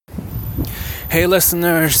Hey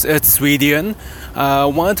listeners, it's Swedian. I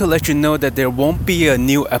wanted to let you know that there won't be a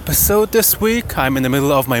new episode this week. I'm in the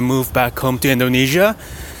middle of my move back home to Indonesia.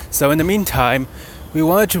 So in the meantime, we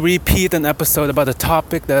wanted to repeat an episode about a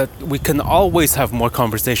topic that we can always have more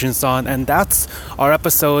conversations on, and that's our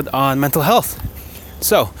episode on mental health.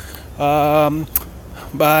 So,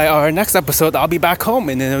 by our next episode, I'll be back home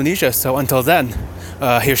in Indonesia. So until then,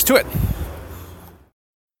 here's to it.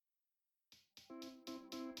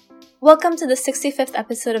 Welcome to the 65th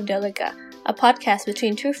episode of Deliga, a podcast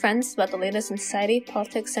between two friends about the latest in society,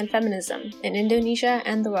 politics, and feminism in Indonesia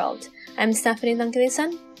and the world. I'm Stephanie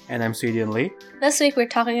Tangkilisan. And I'm Swedian Lee. This week we're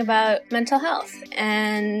talking about mental health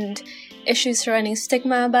and issues surrounding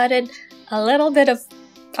stigma about it, a little bit of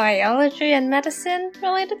biology and medicine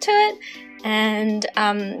related to it, and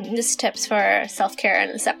just tips for self-care and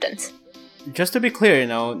acceptance. Just to be clear,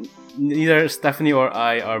 neither Stephanie or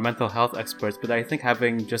I are mental health experts, but I think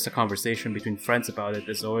having just a conversation between friends about it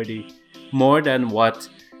is already more than what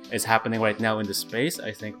is happening right now in the space.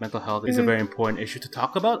 I think mental health is a very important issue to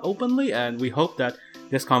talk about openly, and we hope that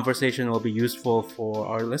this conversation will be useful for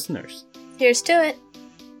our listeners. Here's to it.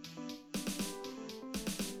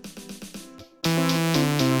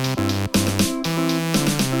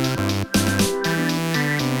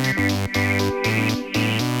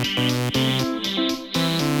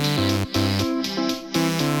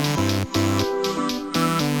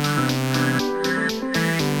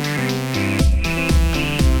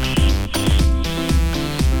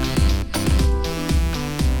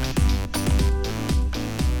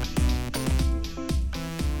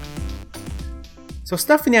 So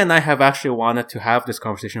Stephanie and I have actually wanted to have this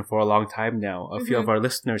conversation for a long time now. A few of our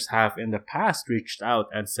listeners have in the past reached out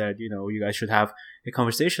and said, you guys should have a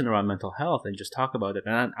conversation around mental health and just talk about it.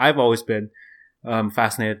 And I've always been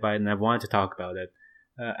fascinated by it, and I've wanted to talk about it.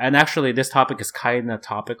 And actually, this topic is kind of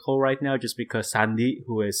topical right now just because Sandi,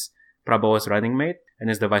 who is Prabowo's running mate and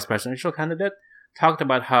is the vice presidential candidate, talked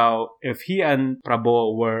about how if he and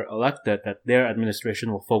Prabowo were elected, that their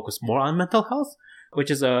administration will focus more on mental health, which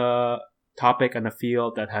is a topic and a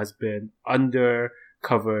field that has been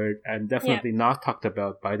undercovered and definitely not talked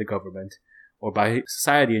about by the government or by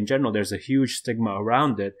society in general. There's a huge stigma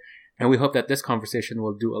around it, and we hope that this conversation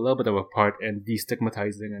will do a little bit of a part in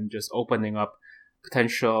destigmatizing and just opening up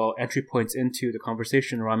potential entry points into the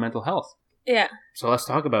conversation around mental health. Yeah. So let's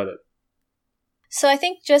talk about it. So I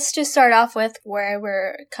think just to start off with where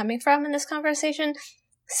we're coming from in this conversation,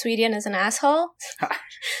 Sweden is an asshole.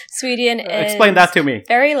 Sweden is... Explain that to me.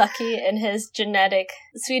 Very lucky in his genetic.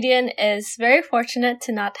 Sweden is very fortunate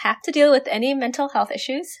to not have to deal with any mental health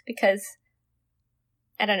issues because,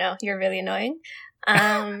 I don't know, you're really annoying.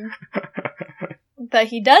 But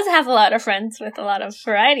he does have a lot of friends with a lot of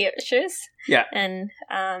variety of issues. Yeah. And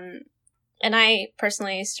I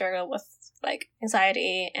personally struggle with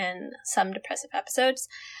anxiety and some depressive episodes.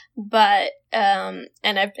 But, and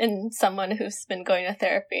I've been someone who's been going to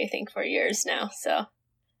therapy, I think, for years now. So,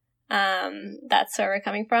 that's where we're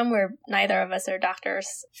coming from. Neither of us are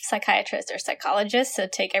doctors, psychiatrists, or psychologists. So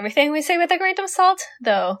take everything we say with a grain of salt.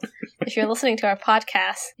 Though, if you're listening to our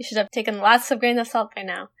podcast, you should have taken lots of grains of salt by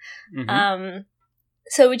now.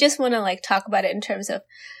 So we just want to talk about it in terms of,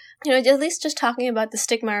 at least just talking about the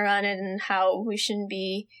stigma around it and how we shouldn't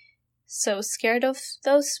be so scared of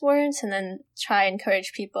those words, and then try and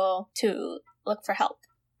encourage people to look for help.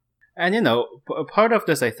 And part of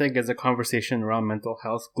this, I think, is a conversation around mental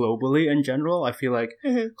health globally in general. I feel like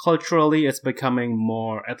culturally it's becoming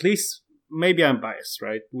more, at least maybe I'm biased,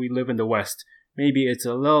 right? We live in the West. Maybe it's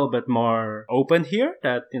a little bit more open here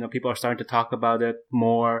that, people are starting to talk about it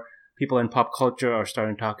more. People in pop culture are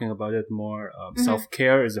starting talking about it more.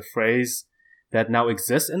 Self-care is a phrase that now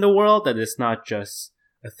exists in the world, that is not just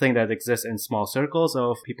a thing that exists in small circles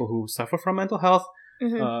of people who suffer from mental health.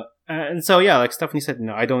 And so, like Stephanie said,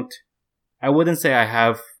 I wouldn't say I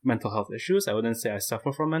have mental health issues. I wouldn't say I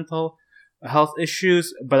suffer from mental health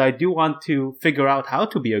issues, but I do want to figure out how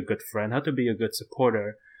to be a good friend, how to be a good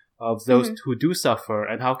supporter of those who do suffer,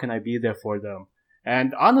 and how can I be there for them.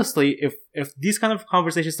 And honestly, if these kind of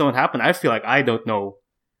conversations don't happen, I feel like I don't know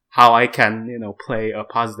how I can, play a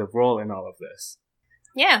positive role in all of this.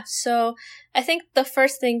 Yeah, so I think the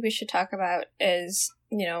first thing we should talk about is,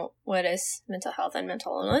 what is mental health and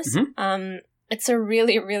mental illness? It's a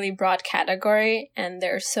really, really broad category, and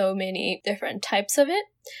there are so many different types of it.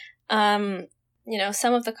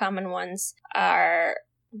 Some of the common ones are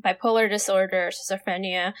bipolar disorder,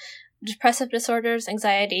 schizophrenia, depressive disorders,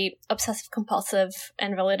 anxiety, obsessive compulsive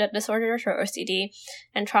and related disorders or OCD,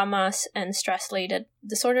 and trauma and stress related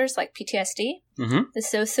disorders like PTSD,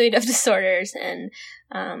 dissociative disorders, and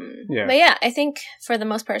but yeah, I think for the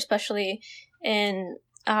most part, especially in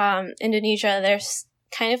Indonesia, there's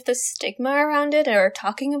kind of this stigma around it or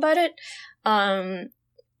talking about it.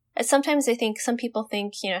 Sometimes I think some people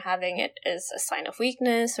think, having it is a sign of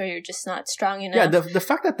weakness or you're just not strong enough. Yeah, the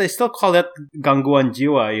fact that they still call it gangguan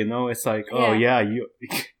jiwa, it's like,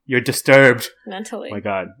 you're disturbed mentally. Oh my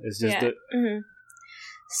God, it's just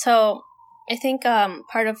So I think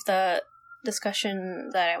part of the discussion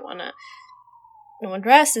that I want to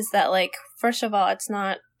address is that, like, first of all, it's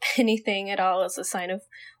not anything at all as a sign of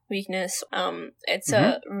weakness. It's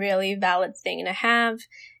a really valid thing to have,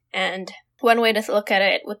 and one way to look at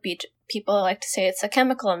it would be people like to say it's a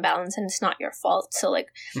chemical imbalance and it's not your fault. So, like,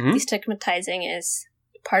 destigmatizing is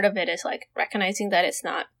part of it is like recognizing that it's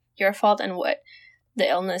not your fault and what the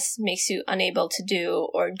illness makes you unable to do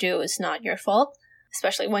or do is not your fault,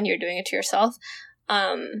 especially when you're doing it to yourself.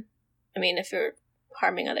 I mean, if you're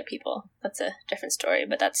harming other people, that's a different story,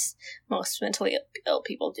 but that's most mentally ill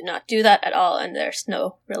people do not do that at all, and there's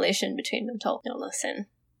no relation between mental illness and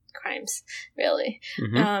crimes, really.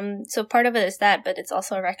 So part of it is that, but it's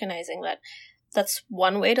also recognizing that that's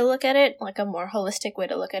one way to look at it, like a more holistic way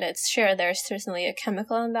to look at it. Sure, there's certainly a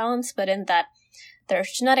chemical imbalance, but in that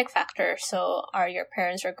there's genetic factors. So your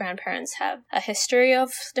parents or grandparents have a history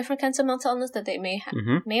of different kinds of mental illness that they may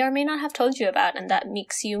or may not have told you about, and that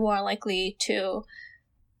makes you more likely to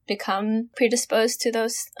become predisposed to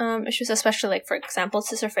those issues, especially, like, for example,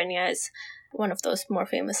 schizophrenia is one of those more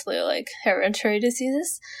famously, like, hereditary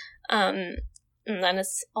diseases. And then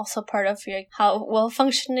it's also part of how well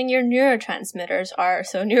functioning your neurotransmitters are.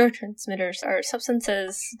 So neurotransmitters are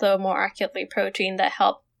substances, though more accurately protein, that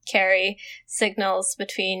help carry signals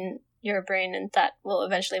between your brain and that will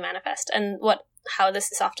eventually manifest. And how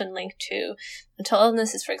this is often linked to mental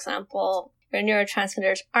illness is, for example, your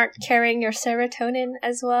neurotransmitters aren't carrying your serotonin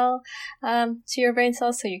as well to your brain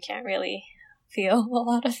cells, so you can't really feel a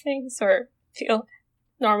lot of things or feel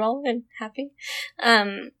normal and happy.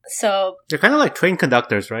 So they're kind of like train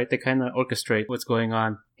conductors, right? They kind of orchestrate what's going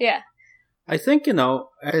on. Yeah. I think,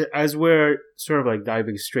 as we're sort of like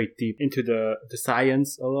diving straight deep into the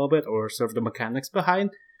science a little bit, or sort of the mechanics behind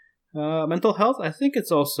mental health, I think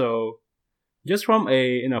it's also just from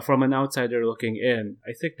an outsider looking in,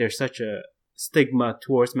 I think there's such a stigma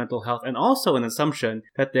towards mental health, and also an assumption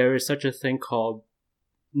that there is such a thing called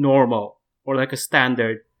normal, or like a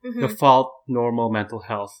standard default normal mental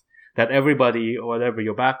health, that everybody, whatever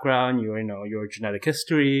your background, your genetic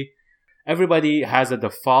history, everybody has a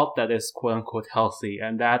default that is quote unquote healthy,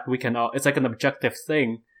 and that it's like an objective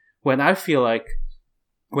thing. When I feel like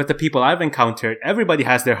with the people I've encountered, everybody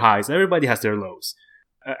has their highs, everybody has their lows.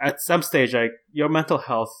 At some stage, like, your mental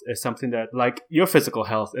health is something that, like your physical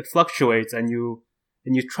health, it fluctuates, and you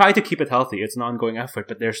try to keep it healthy. It's an ongoing effort,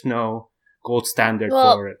 but there's no gold standard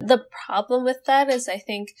for it. The problem with that is, I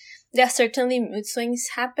think, certainly mood swings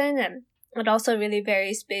happen, and it also really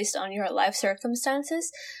varies based on your life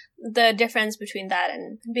circumstances. The difference between that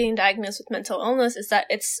and being diagnosed with mental illness is that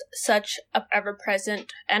it's such a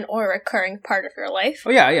ever-present and or recurring part of your life.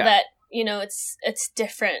 Oh, yeah. That, it's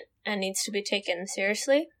different and needs to be taken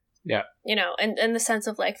seriously. Yeah. In the sense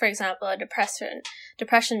of, like, for example,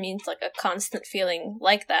 depression means, like, a constant feeling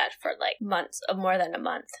like that for, like, months, of more than a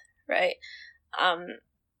month, right?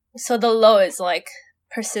 So the low is, like,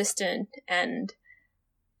 persistent and,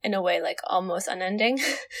 in a way, like, almost unending.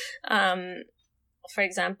 For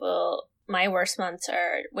example, my worst months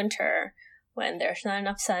are winter, when there's not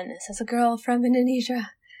enough sun. As a girl from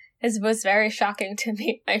Indonesia, it was very shocking to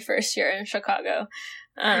me my first year in Chicago.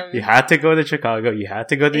 You had to go to Chicago. You had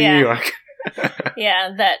to go to New York.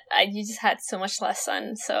 Yeah, you just had so much less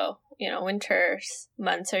sun. So, winter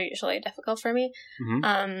months are usually difficult for me.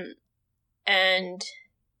 And,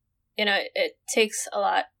 it takes a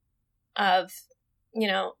lot of,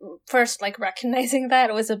 first, like, recognizing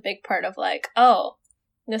that was a big part of, like, oh,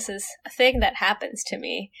 this is a thing that happens to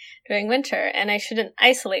me during winter, and I shouldn't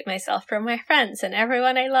isolate myself from my friends and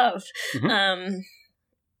everyone I love.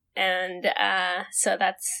 So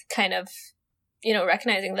that's kind of,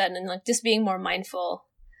 recognizing that, and, like, just being more mindful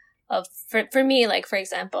of, for me, like, for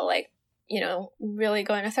example, like, really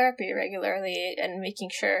going to therapy regularly and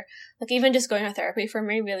making sure, like, even just going to therapy for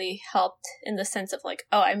me really helped in the sense of, like,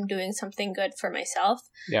 oh, I'm doing something good for myself.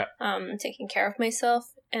 Yeah. Taking care of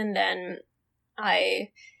myself. And then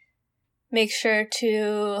I make sure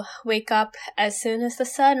to wake up as soon as the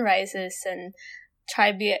sun rises and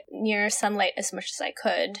try to be near sunlight as much as I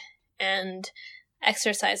could. And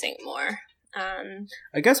exercising more.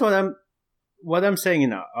 I guess what I'm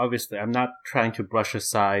saying, obviously, I'm not trying to brush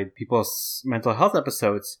aside people's mental health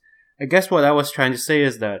episodes. I guess what I was trying to say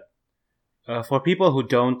is that for people who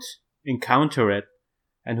don't encounter it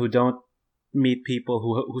and who don't meet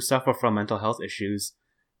people who suffer from mental health issues,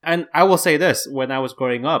 and I will say this, when I was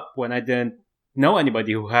growing up, when I didn't know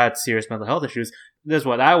anybody who had serious mental health issues, this is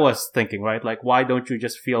what I was thinking, right? Like, why don't you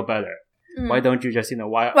just feel better? Why don't you just,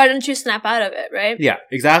 why don't you snap out of it, right? Yeah,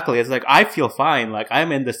 exactly. It's like, I feel fine. Like, I'm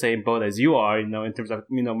in the same boat as you are, in terms of,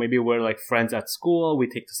 maybe we're like friends at school. We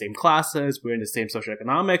take the same classes. We're in the same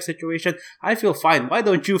socioeconomic situation. I feel fine. Why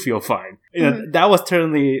don't you feel fine? That was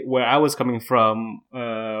certainly where I was coming from,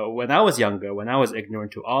 when I was younger, when I was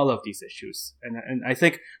ignorant to all of these issues. And I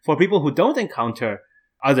think for people who don't encounter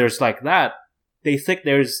others like that, they think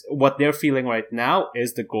what they're feeling right now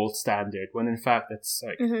is the gold standard, when in fact it's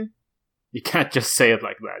like, you can't just say it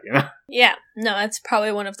like that, Yeah. No, it's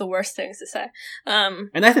probably one of the worst things to say.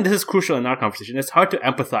 And I think this is crucial in our conversation. It's hard to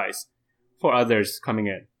empathize for others coming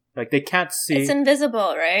in. Like, they can't see. It's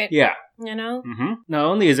invisible, right? Yeah. Mm-hmm. Not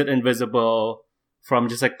only is it invisible from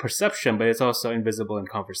just like perception, but it's also invisible in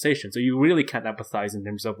conversation. So you really can't empathize in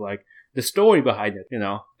terms of like the story behind it,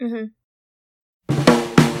 Mm-hmm.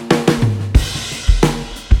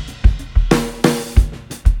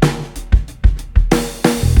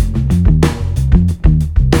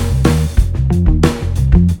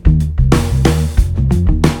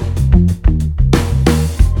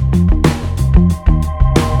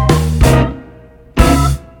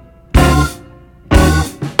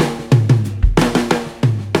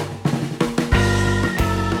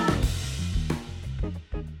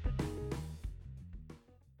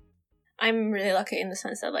 I'm really lucky in the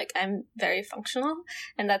sense that like I'm very functional,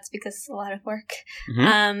 and that's because it's a lot of work.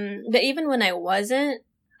 But even when I wasn't,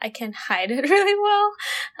 I can hide it really well.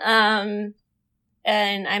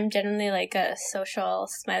 And I'm generally like a social,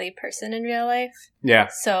 smiley person in real life. Yeah.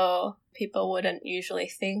 So people wouldn't usually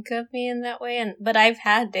think of me in that way. But I've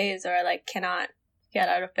had days where I like cannot get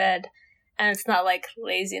out of bed, and it's not like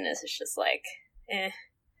laziness. It's just like,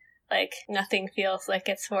 like nothing feels like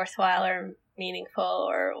it's worthwhile or meaningful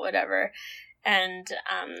or whatever. And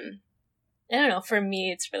I don't know, for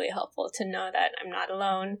me it's really helpful to know that I'm not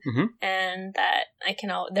alone, and that I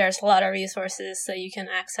can there's a lot of resources that you can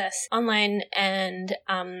access online, and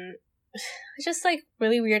just like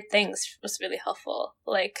really weird things was really helpful,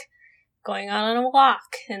 like going out on a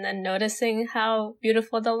walk and then noticing how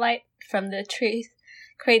beautiful the light from the trees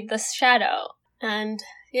create the shadow, and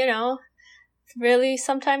really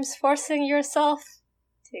sometimes forcing yourself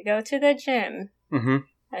to go to the gym.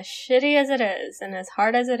 As shitty as it is and as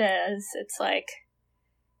hard as it is, it's like,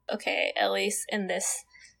 okay, at least in this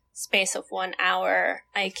space of 1 hour,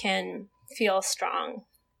 I can feel strong.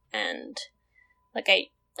 And like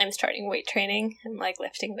I'm starting weight training. I'm like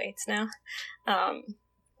lifting weights now.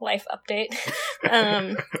 Life update.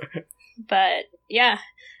 But yeah.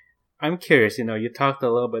 I'm curious, you talked a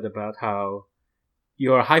little bit about how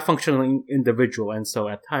you're a high functioning individual, and so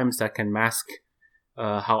at times that can mask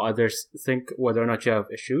how others think whether or not you have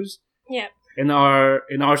issues. Yeah. In our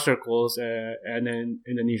circles and in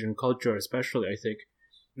Indonesian culture especially, I think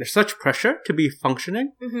there's such pressure to be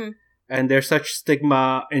functioning, and there's such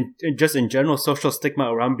stigma and just in general social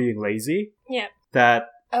stigma around being lazy. Yeah. That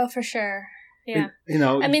for sure. Yeah.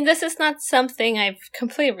 I mean, this is not something I've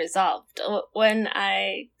completely resolved. When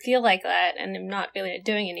I feel like that and I'm not really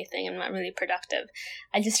doing anything, I'm not really productive,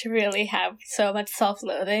 I just really have so much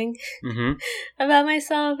self-loathing about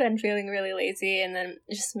myself and feeling really lazy, and then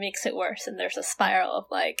it just makes it worse. And there's a spiral of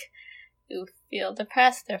like, you feel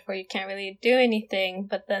depressed, therefore you can't really do anything,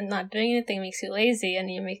 but then not doing anything makes you lazy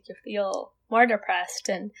and you make you feel more depressed,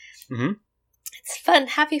 and it's fun,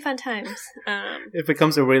 happy fun times. It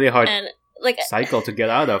becomes a really hard cycle to get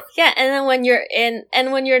out of. Yeah, and then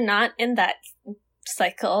when you're not in that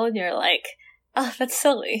cycle, you're like, oh, that's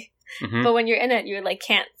silly. But when you're in it, you like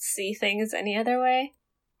can't see things any other way.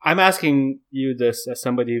 I'm asking you this as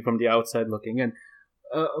somebody from the outside looking in.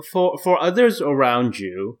 For others around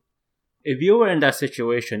you, if you were in that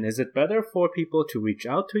situation, is it better for people to reach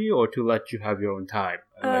out to you or to let you have your own time?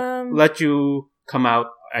 Let you come out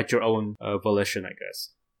at your own volition, I guess,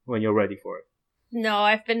 when you're ready for it. No,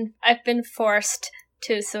 I've been forced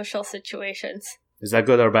to social situations. Is that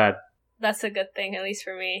good or bad? That's a good thing, at least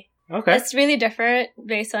for me. Okay. It's really different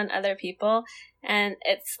based on other people, and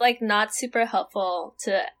it's like not super helpful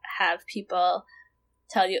to have people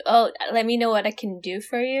tell you, oh, let me know what I can do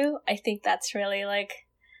for you. I think that's really like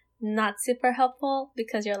not super helpful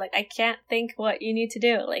because you're like, I can't think what you need to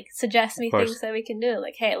do. Like, suggest me things that we can do.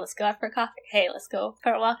 Like, hey, let's go out for coffee. Hey, let's go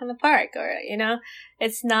for a walk in the park. Or, you know,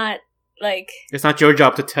 it's not like... It's not your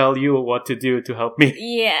job to tell you what to do to help me.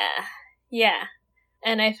 Yeah. Yeah.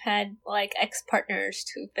 And I've had, like, ex-partners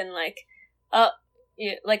who've been like, oh,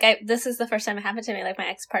 this is the first time it happened to me. Like, my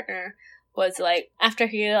ex-partner was like, after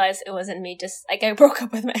he realized it wasn't me, just like, I broke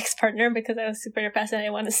up with my ex-partner because I was super depressed and I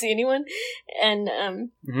didn't want to see anyone. And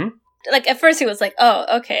like, at first he was like, oh,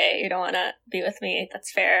 okay, you don't want to be with me,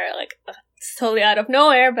 that's fair. Like, it's totally out of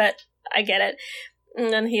nowhere, but I get it.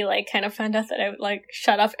 And then he like kind of found out that I would like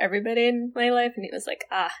shut off everybody in my life, and he was like,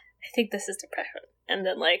 I think this is depression. And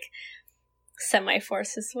then like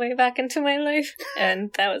semi-forced his way back into my life,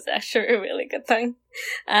 and that was actually a really good thing.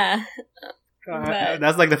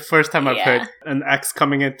 That's like the first time I've heard an ex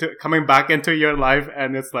coming back into your life,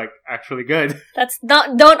 and it's like actually good.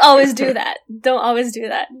 Don't always do that. Don't always do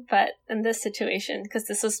that. But in this situation, because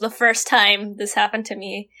this was the first time this happened to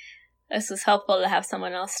me, this was helpful to have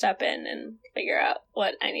someone else step in and figure out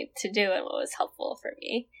what I need to do and what was helpful for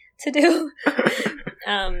me to do.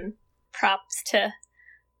 Props to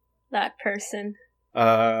that person.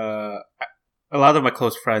 A lot of my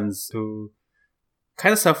close friends who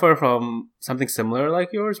kind of suffer from something similar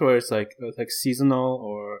like yours, where it's like seasonal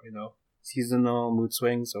or, you know, seasonal mood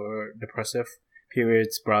swings or depressive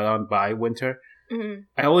periods brought on by winter. Mm-hmm.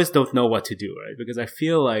 I always don't know what to do, right? Because I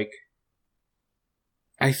feel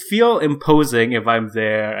imposing if I'm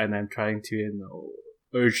there and I'm trying to, you know,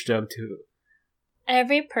 urge them to.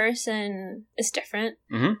 Every person is different,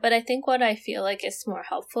 but I think what I feel like is more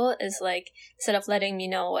helpful is like, instead of letting me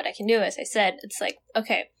know what I can do, as I said, it's like,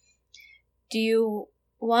 okay, do you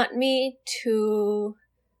want me to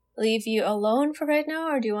leave you alone for right now,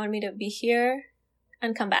 or do you want me to be here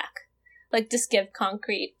and come back? Like, just give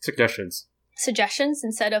concrete suggestions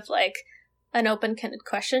instead of like an open-ended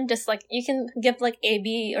question. Just like, you can give like A,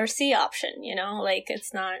 B, or C option, you know? Like,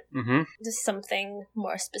 it's not just something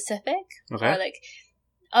more specific. Okay. Or like,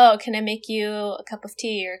 oh, can I make you a cup of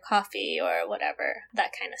tea or coffee or whatever?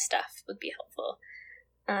 That kind of stuff would be helpful.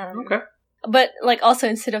 Okay. But, like, also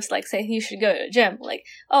instead of, like, saying you should go to the gym, like,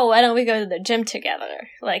 oh, why don't we go to the gym together?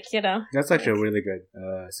 Like, you know. That's actually a really good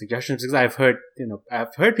suggestion, because I've heard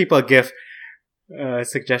people give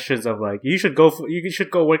suggestions of, like, you should go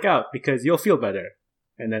work out because you'll feel better.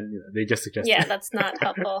 And then, you know, they just suggest Yeah, that's not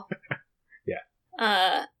helpful.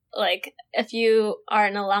 Yeah. Like, if you are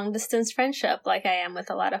in a long-distance friendship, like I am with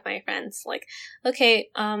a lot of my friends, like, okay,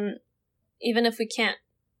 even if we can't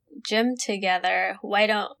gym together, why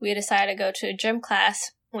don't we decide to go to a gym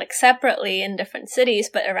class like separately in different cities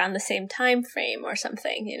but around the same time frame or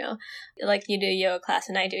something, you know, like you do yoga class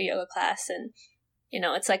and I do yoga class, and you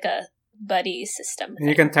know, it's like a buddy system and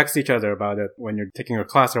you can text each other about it when you're taking a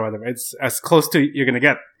class or whatever. It's as close to you're gonna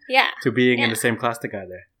get to being in the same class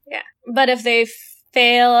together. But if they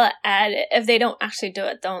fail at it, if they don't actually do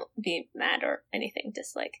it, don't be mad or anything,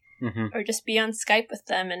 just like or just be on Skype with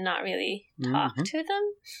them and not really talk to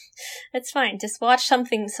them. It's fine. Just watch some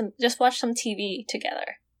TV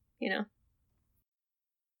together, you know.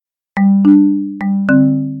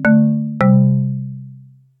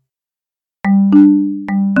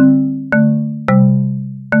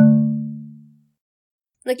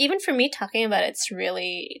 Like, even for me talking about it's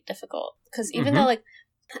really difficult, because even though like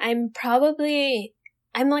I'm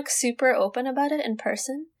like super open about it in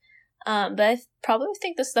person, but I probably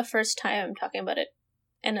think this is the first time I'm talking about it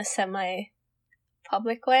in a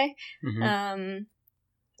semi-public way.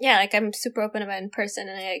 Yeah, like I'm super open about it in person,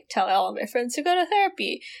 and I tell all of my friends to go to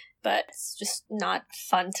therapy, but it's just not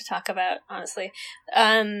fun to talk about, honestly.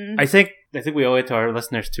 I think we owe it to our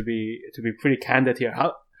listeners to be pretty candid here.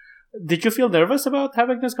 How did you feel nervous about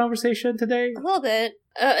having this conversation today? A little bit.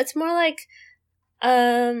 It's more like,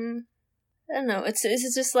 I don't know. It's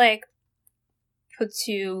just like puts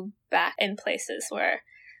you back in places where,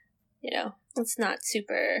 you know, it's not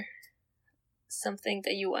super something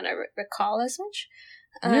that you want to recall as much.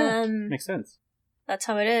 Yeah, makes sense. That's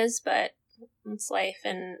how it is, but it's life,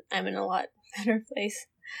 and I'm in a lot better place.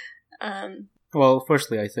 Well,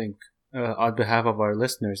 firstly, I think on behalf of our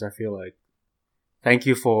listeners, I feel like thank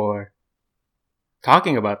you for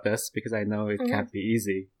talking about this, because I know it can't be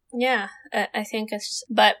easy. Yeah, I think it's...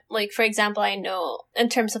 But, like, for example, I know in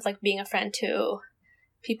terms of, like, being a friend to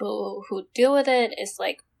people who deal with it, is,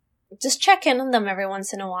 like, just check in on them every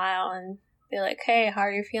once in a while and be like, hey, how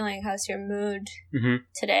are you feeling? How's your mood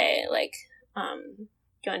today? Like, do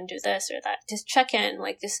you want to do this or that? Just check in,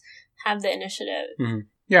 like, just have the initiative.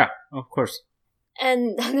 Yeah, of course.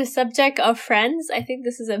 And on the subject of friends, I think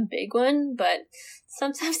this is a big one, but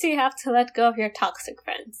sometimes you have to let go of your toxic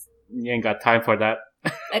friends. You ain't got time for that.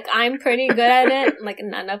 Like, I'm pretty good at it. Like,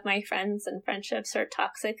 none of my friends and friendships are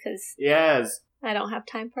toxic because Yes. I don't have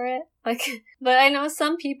time for it. Like, but I know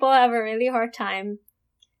some people have a really hard time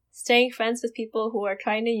staying friends with people who are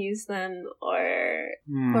trying to use them or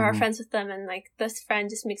who are friends with them, and like this friend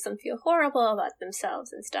just makes them feel horrible about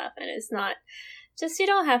themselves and stuff. And it's not just, you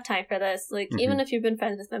don't have time for this. Like, even if you've been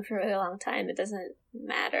friends with them for a really long time, it doesn't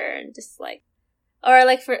matter. And just like,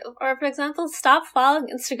 or for example, stop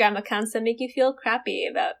following Instagram accounts that make you feel crappy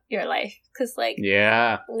about your life. Because, like,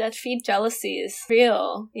 that feed jealousy is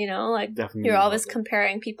real, you know? Like, definitely you're always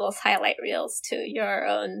comparing people's highlight reels to your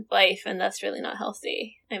own life, and that's really not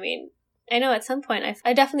healthy. I mean, I know at some point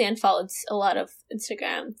I definitely unfollowed a lot of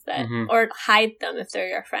Instagrams that, or hide them if they're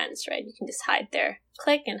your friends, right? You can just hide their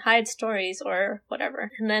click and hide stories or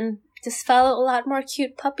whatever. And then just follow a lot more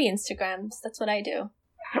cute puppy Instagrams. That's what I do.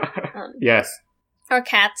 Yes. Or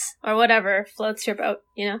cats, or whatever floats your boat,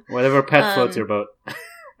 you know? Whatever pet floats your boat.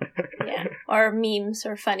 Yeah. Or memes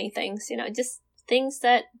or funny things, you know? Just things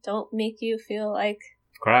that don't make you feel like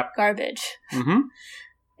crap, garbage.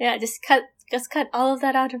 Yeah, just cut all of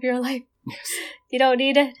that out of your life. Yes. You don't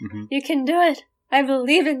need it. You can do it. I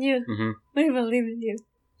believe in you. We believe in you.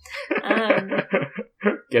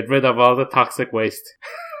 Get rid of all the toxic waste.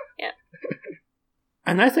 Yeah.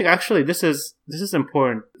 And I think actually this is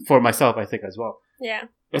important for myself, I think, as well. Yeah.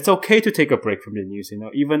 It's okay to take a break from the news, you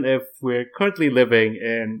know, even if we're currently living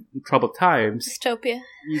in troubled times. Dystopia.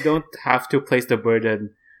 You don't have to place the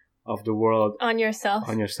burden of the world on yourself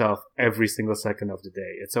every single second of the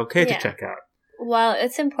day. It's okay to check out. Well,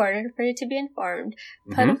 it's important for you to be informed.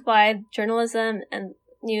 Part of why journalism and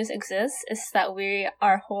news exists is that we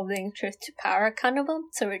are holding truth to power accountable.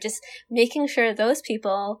 So we're just making sure those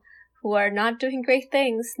people who are not doing great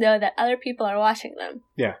things know that other people are watching them.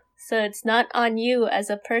 Yeah. So it's not on you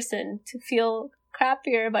as a person to feel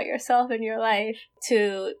crappier about yourself and your life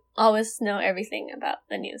to always know everything about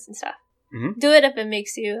the news and stuff. Do it if it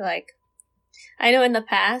makes you, like... I know in the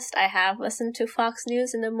past I have listened to Fox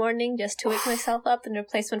News in the morning just to wake myself up in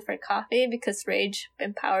replacement for coffee because rage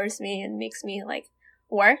empowers me and makes me, like,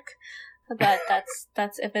 work. But that's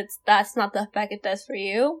not the effect it does for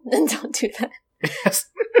you, then don't do that. Yes.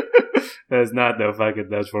 That's not the effect it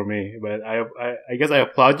does for me. But I guess I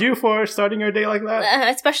applaud you for starting your day like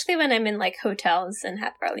that. Especially when I'm in, like, hotels and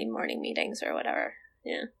have early morning meetings or whatever.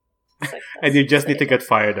 Yeah. Like, and you just need to get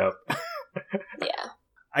fired up. Yeah.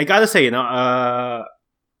 I gotta say, you know,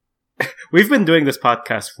 we've been doing this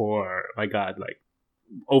podcast for, my God, like,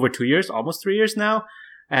 over 2 years, almost 3 years now.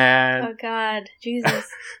 And oh God, Jesus!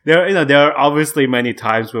 there are obviously many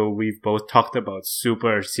times where we've both talked about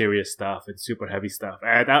super serious stuff and super heavy stuff,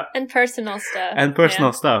 and personal stuff,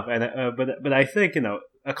 but I think, you know,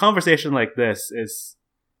 a conversation like this is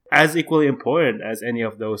as equally important as any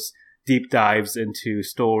of those deep dives into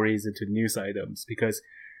stories, into news items, because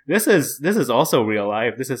this is also real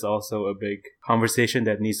life. This is also a big conversation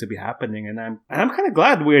that needs to be happening, and I'm kind of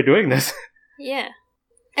glad we're doing this. Yeah,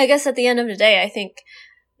 I guess at the end of the day, I think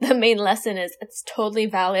the main lesson is it's totally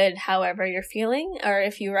valid however you're feeling, or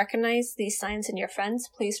if you recognize these signs in your friends,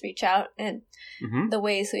 please reach out in the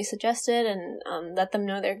ways we suggested and let them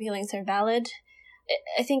know their feelings are valid.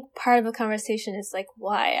 I think part of the conversation is like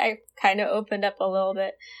why I kind of opened up a little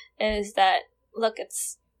bit is that, look,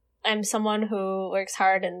 I'm someone who works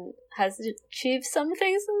hard and has achieved some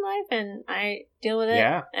things in life, and I deal with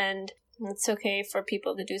it, and it's okay for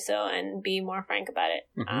people to do so and be more frank about it.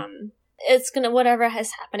 It's gonna, whatever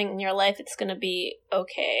is happening in your life, it's gonna be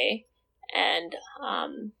okay. And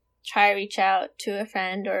try to reach out to a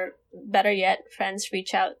friend, or better yet, friends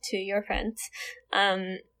reach out to your friends.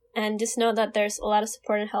 And just know that there's a lot of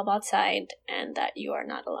support and help outside, and that you are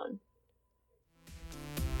not alone.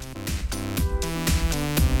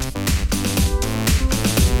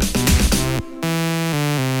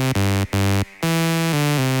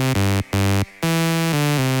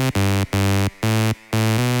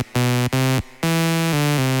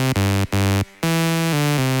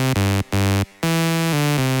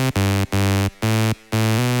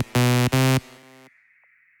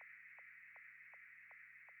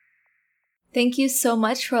 Thank you so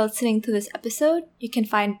much for listening to this episode. You can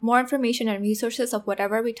find more information and resources of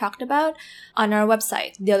whatever we talked about on our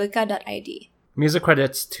website, dialogica.id. Music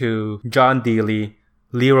credits to John Dealey,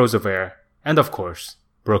 Lee Roosevelt, and of course,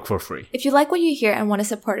 Broke for Free. If you like what you hear and want to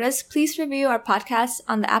support us, please review our podcast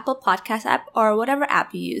on the Apple Podcast app or whatever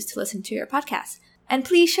app you use to listen to your podcast. And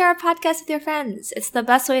please share our podcast with your friends. It's the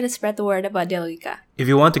best way to spread the word about Dialogica. If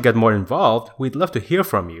you want to get more involved, we'd love to hear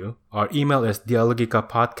from you. Our email is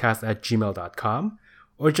dialogicapodcast@gmail.com,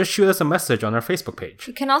 or just shoot us a message on our Facebook page.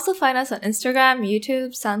 You can also find us on Instagram,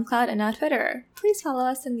 YouTube, SoundCloud, and now Twitter. Please follow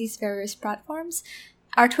us in these various platforms.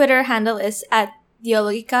 Our Twitter handle is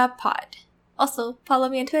 @theologicapod. Also, follow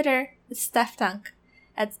me on Twitter. It's StephTank.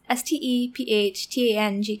 That's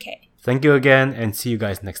STEPHTANGK. Thank you again, and see you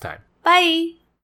guys next time. Bye!